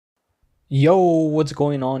Yo, what's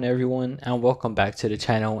going on everyone, and welcome back to the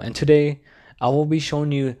channel. And today I will be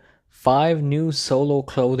showing you 5 new solo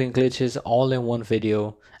clothing glitches all in one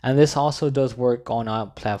video. And this also does work on all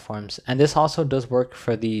platforms, and this also does work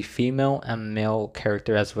for the female and male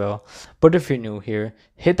character as well. But if you're new here,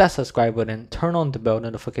 hit that subscribe button, turn on the bell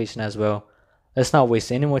notification as well. Let's not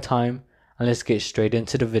waste any more time and let's get straight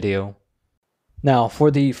into the video. Now for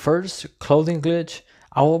the first clothing glitch,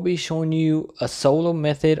 I will be showing you a solo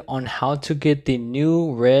method on how to get the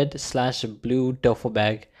new red/blue duffel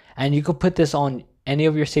bag, and you could put this on any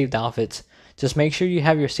of your saved outfits. Just make sure you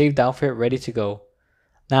have your saved outfit ready to go.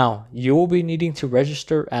 Now you will be needing to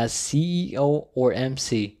register as CEO or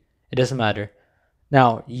MC, it doesn't matter.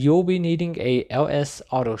 Now you'll be needing a LS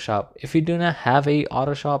auto shop. If you do not have a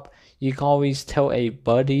auto shop, you can always tell a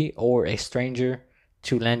buddy or a stranger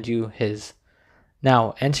to lend you his.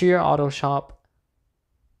 Now enter your auto shop.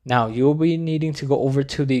 Now you'll be needing to go over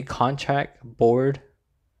to the contract board.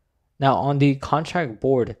 Now on the contract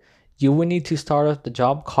board, you will need to start up the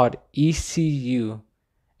job called ECU.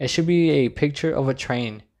 It should be a picture of a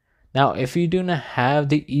train. Now if you do not have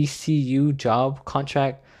the ECU job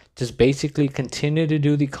contract, just basically continue to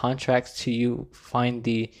do the contracts till you find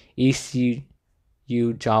the ECU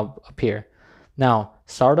job appear. Now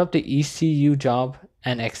start up the ECU job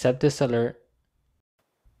and accept this alert.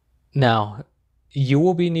 Now, you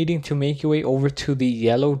will be needing to make your way over to the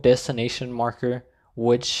yellow destination marker,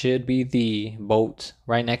 which should be the boat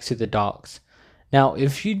right next to the docks. Now,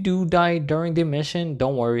 if you do die during the mission,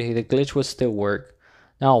 don't worry, the glitch will still work.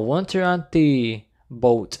 Now, once you're at the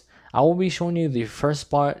boat, I will be showing you the first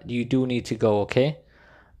spot you do need to go, okay?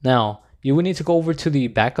 Now, you will need to go over to the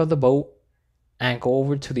back of the boat and go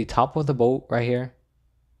over to the top of the boat right here.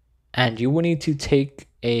 And you will need to take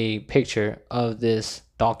a picture of this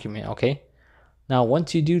document, okay? Now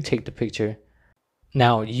once you do take the picture,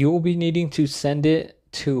 now you will be needing to send it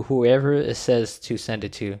to whoever it says to send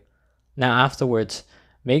it to. Now afterwards,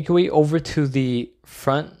 make your way over to the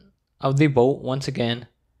front of the boat once again,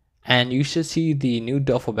 and you should see the new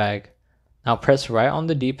duffel bag. Now press right on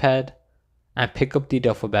the D-pad and pick up the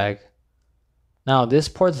duffel bag. Now this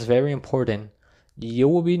part is very important. You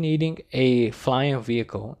will be needing a flying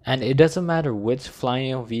vehicle, and it doesn't matter which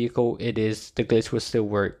flying vehicle it is, the glitch will still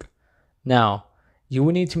work. Now you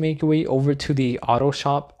will need to make your way over to the auto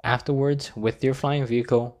shop afterwards with your flying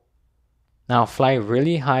vehicle. Now fly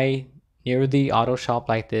really high near the auto shop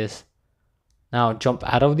like this. Now jump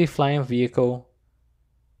out of the flying vehicle.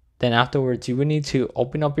 Then afterwards you will need to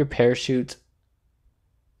open up your parachute.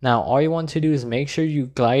 Now all you want to do is make sure you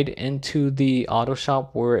glide into the auto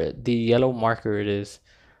shop where the yellow marker it is.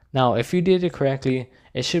 Now if you did it correctly,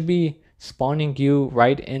 it should be spawning you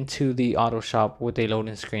right into the auto shop with a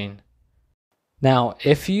loading screen. Now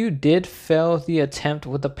if you did fail the attempt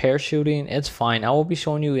with the parachuting, it's fine. I will be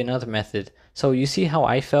showing you another method. So you see how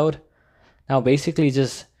I failed? Now basically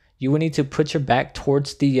just you will need to put your back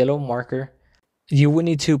towards the yellow marker. You will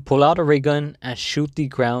need to pull out a ray gun and shoot the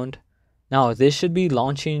ground. Now this should be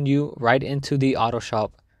launching you right into the auto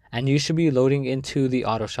shop, and you should be loading into the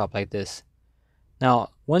auto shop like this. Now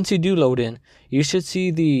once you do load in, you should see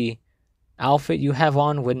the outfit you have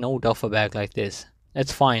on with no duffel bag like this.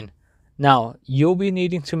 It's fine. Now you'll be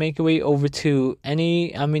needing to make your way over to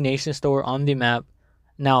any ammunition store on the map.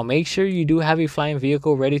 Now make sure you do have a flying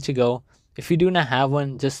vehicle ready to go. If you do not have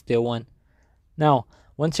one, just steal one. Now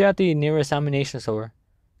once you're at the nearest ammunition store,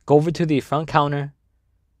 go over to the front counter.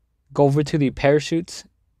 Go over to the parachutes.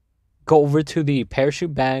 Go over to the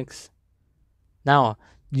parachute bags. Now,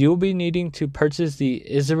 you'll be needing to purchase the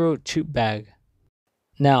Israel troop bag.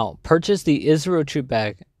 Now, purchase the Israel troop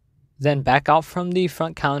bag. Then back out from the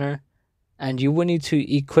front counter. And you will need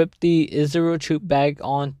to equip the Israel troop bag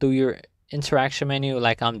on through your interaction menu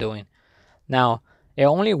like I'm doing. Now, it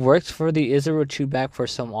only works for the Israel troop bag for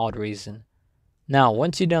some odd reason. Now,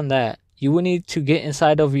 once you've done that, you will need to get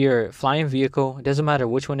inside of your flying vehicle. It doesn't matter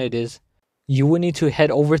which one it is. You will need to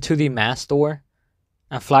head over to the mask store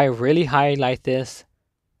and fly really high like this.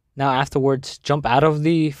 Now afterwards, jump out of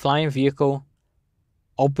the flying vehicle.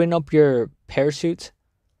 Open up your parachute.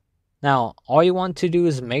 Now all you want to do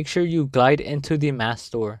is make sure you glide into the mask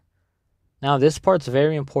store. Now this part's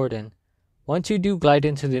very important. Once you do glide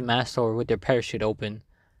into the mask store with your parachute open,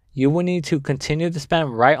 you will need to continue to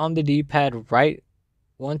spam right on the D-pad right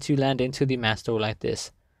once you land into the mask store like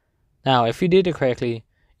this. Now if you did it correctly,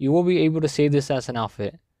 you will be able to save this as an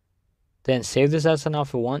outfit. Then save this as an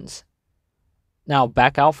outfit once. Now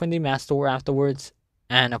back out from the mask store afterwards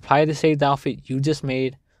and apply the saved outfit you just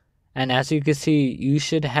made. And as you can see, you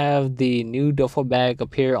should have the new duffel bag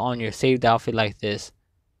appear on your saved outfit like this.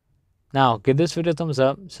 Now give this video a thumbs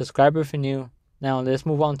up, subscribe if you're new. Now let's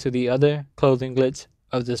move on to the other clothing glitch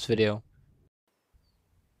of this video.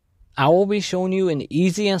 I will be showing you an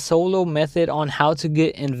easy and solo method on how to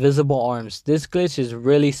get invisible arms. This glitch is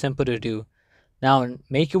really simple to do. Now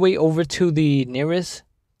make your way over to the nearest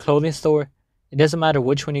clothing store. It doesn't matter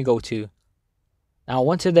which one you go to. Now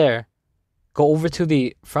once you're there, go over to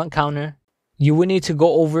the front counter. You will need to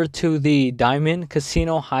go over to the Diamond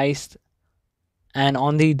Casino Heist. And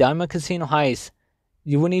on the Diamond Casino Heist,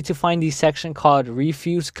 you will need to find the section called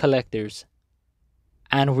Refuse Collectors.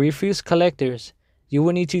 And Refuse Collectors, you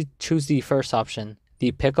will need to choose the first option,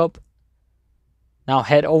 the pickup. Now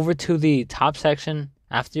head over to the top section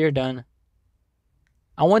after you're done.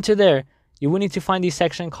 And once you're there, you will need to find the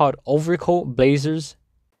section called Overcoat Blazers.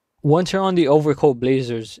 Once you're on the Overcoat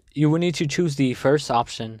Blazers, you will need to choose the first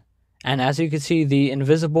option. And as you can see, the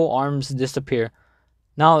invisible arms disappear.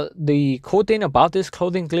 Now, the cool thing about this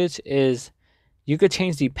clothing glitch is you could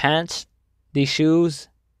change the pants, the shoes,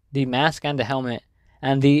 the mask, and the helmet.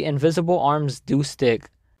 And the invisible arms do stick.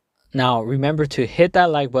 Now, remember to hit that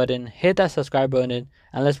like button, hit that subscribe button,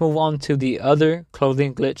 and let's move on to the other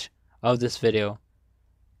clothing glitch of this video.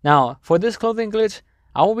 Now, for this clothing glitch,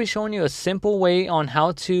 I will be showing you a simple way on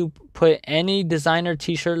how to put any designer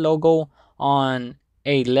t-shirt logo on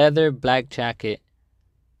a leather black jacket.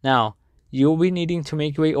 Now, you'll be needing to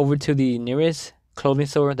make your way over to the nearest clothing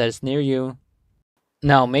store that is near you.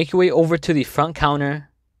 Now, make your way over to the front counter.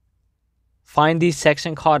 Find the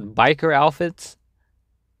section called Biker Outfits.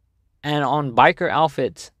 And on Biker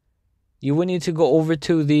Outfits, you will need to go over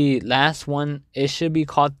to the last one. It should be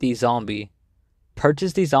called the Zombie.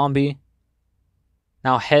 Purchase the Zombie.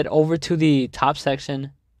 Now head over to the top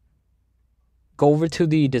section. Go over to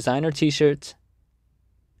the designer t-shirts.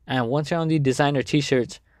 And once you're on the designer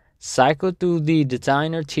t-shirts, cycle through the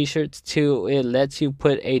designer t-shirts till it lets you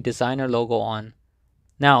put a designer logo on.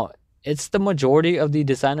 Now, it's the majority of the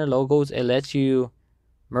designer logos. It lets you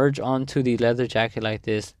merge onto the leather jacket like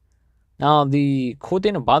this. Now, the cool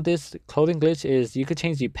thing about this clothing glitch is you could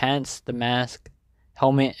change the pants, the mask,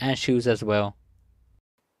 helmet, and shoes as well.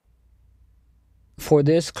 For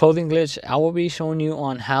this clothing glitch, I will be showing you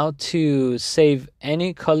on how to save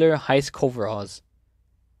any color heist coveralls.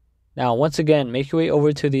 Now, once again, make your way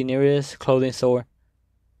over to the nearest clothing store.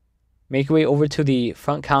 Make your way over to the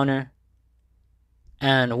front counter.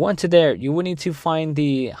 And once you're there, you will need to find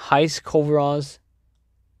the heist coveralls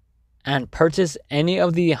and purchase any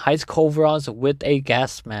of the heist coveralls with a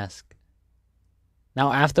gas mask.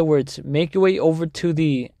 Now, afterwards, make your way over to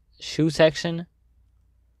the shoe section.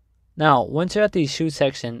 Now, once you're at the shoe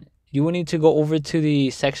section, you will need to go over to the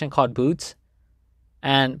section called Boots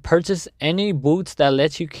and purchase any boots that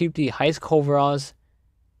let you keep the heist coveralls,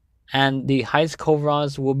 and the heist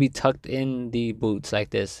coveralls will be tucked in the boots like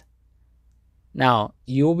this. Now,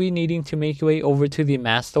 you'll be needing to make your way over to the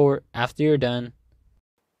mask store after you're done.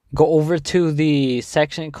 Go over to the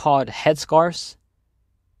section called Headscarves,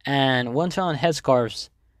 and once you're on Headscarves,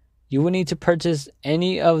 you will need to purchase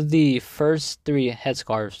any of the first 3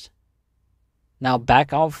 headscarves. Now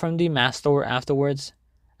back out from the mask store afterwards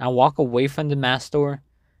and walk away from the mask store.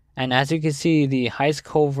 And as you can see, the heist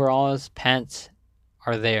coveralls pants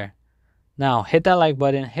are there. Now hit that like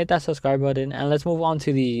button, hit that subscribe button, and let's move on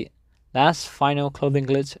to the last final clothing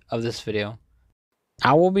glitch of this video.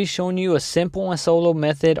 I will be showing you a simple and solo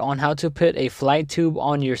method on how to put a flight tube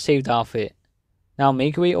on your saved outfit. Now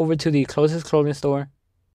make your way over to the closest clothing store.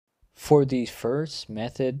 For the first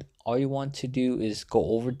method, all you want to do is go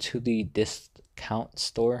over to the discount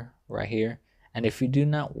store right here. And if you do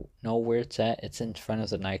not know where it's in front of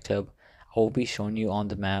the nightclub. I will be showing you on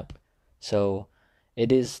the map. So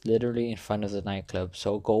it is literally in front of the nightclub.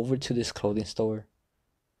 So go over to this clothing store.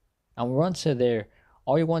 And once you're there,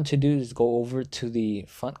 all you want to do is go over to the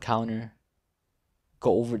front counter.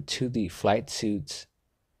 Go over to the flight suits.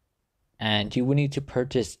 And you will need to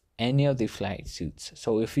purchase any of the flight suits.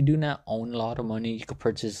 So if you do not own a lot of money, you can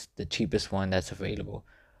purchase the cheapest one that's available.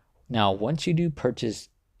 Now, once you do purchase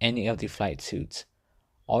any of the flight suits,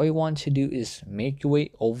 all you want to do is make your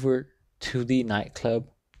way over to the nightclub.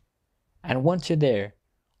 And once you're there,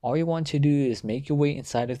 all you want to do is make your way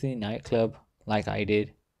inside of the nightclub like I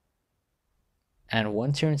did. And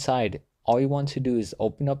once you're inside, all you want to do is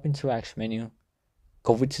open up interaction menu,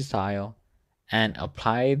 go over to style, and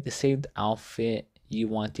apply the saved outfit you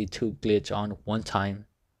want the tube glitch on one time.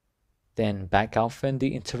 Then back out from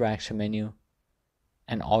the interaction menu,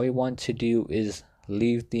 and all you want to do is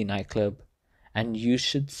leave the nightclub, and you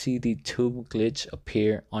should see the tube glitch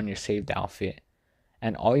appear on your saved outfit.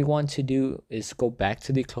 And all you want to do is go back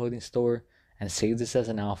to the clothing store and save this as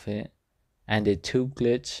an outfit, and the tube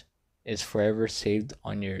glitch is forever saved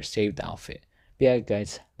on your saved outfit. But yeah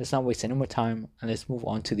guys, let's not waste any more time and let's move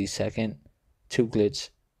on to the second tube glitch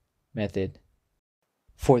method.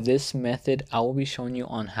 For this method, I will be showing you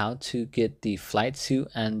on how to get the flight suit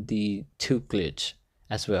and the tube glitch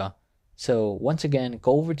as well. So once again,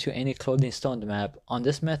 go over to any clothing store on the map. On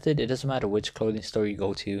this method, it doesn't matter which clothing store you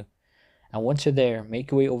go to. And once you're there,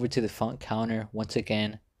 make your way over to the front counter once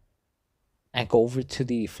again and go over to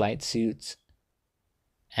the flight suits.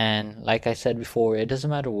 And like I said before, it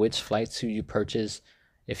doesn't matter which flight suit you purchase.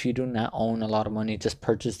 If you do not own a lot of money, just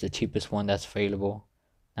purchase the cheapest one that's available.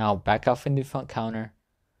 Now back out from the front counter,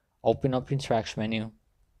 open up your interaction menu,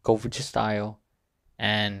 go over to style,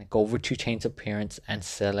 and go over to change appearance and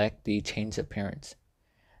select the change appearance.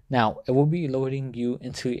 Now it will be loading you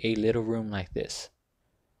into a little room like this.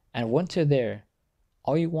 And once you're there,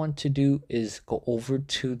 all you want to do is go over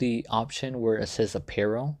to the option where it says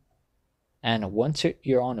apparel. And once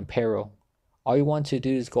you're on apparel, all you want to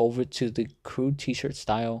do is go over to the crew t-shirt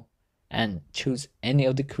style and choose any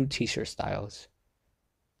of the crew t-shirt styles.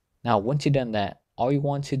 Now once you've done that, all you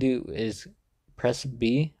want to do is press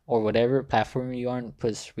B or whatever platform you are on,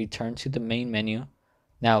 press return to the main menu.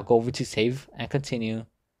 Now go over to save and continue.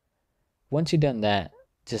 Once you've done that,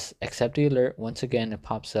 just accept the alert. Once again, it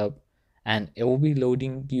pops up and it will be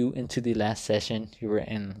loading you into the last session you were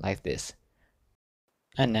in like this.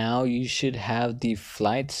 And now you should have the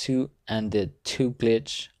flight suit and the tube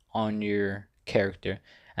glitch on your character.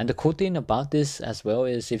 And the cool thing about this as well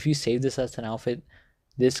is if you save this as an outfit,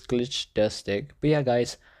 this glitch does stick. But yeah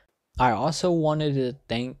guys, I also wanted to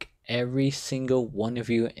thank every single one of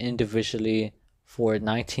you individually for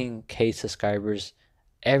 19k subscribers.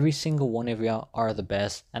 Every single one of you are the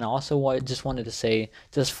best. And also I just wanted to say,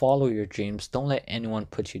 just follow your dreams. Don't let anyone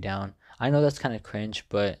put you down. I know that's kind of cringe,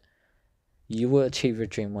 but you will achieve your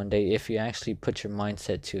dream one day if you actually put your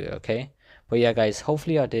mindset to it, okay? But yeah guys,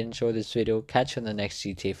 hopefully y'all did enjoy this video. Catch you in the next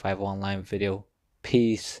GTA 5 online video.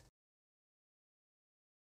 Peace.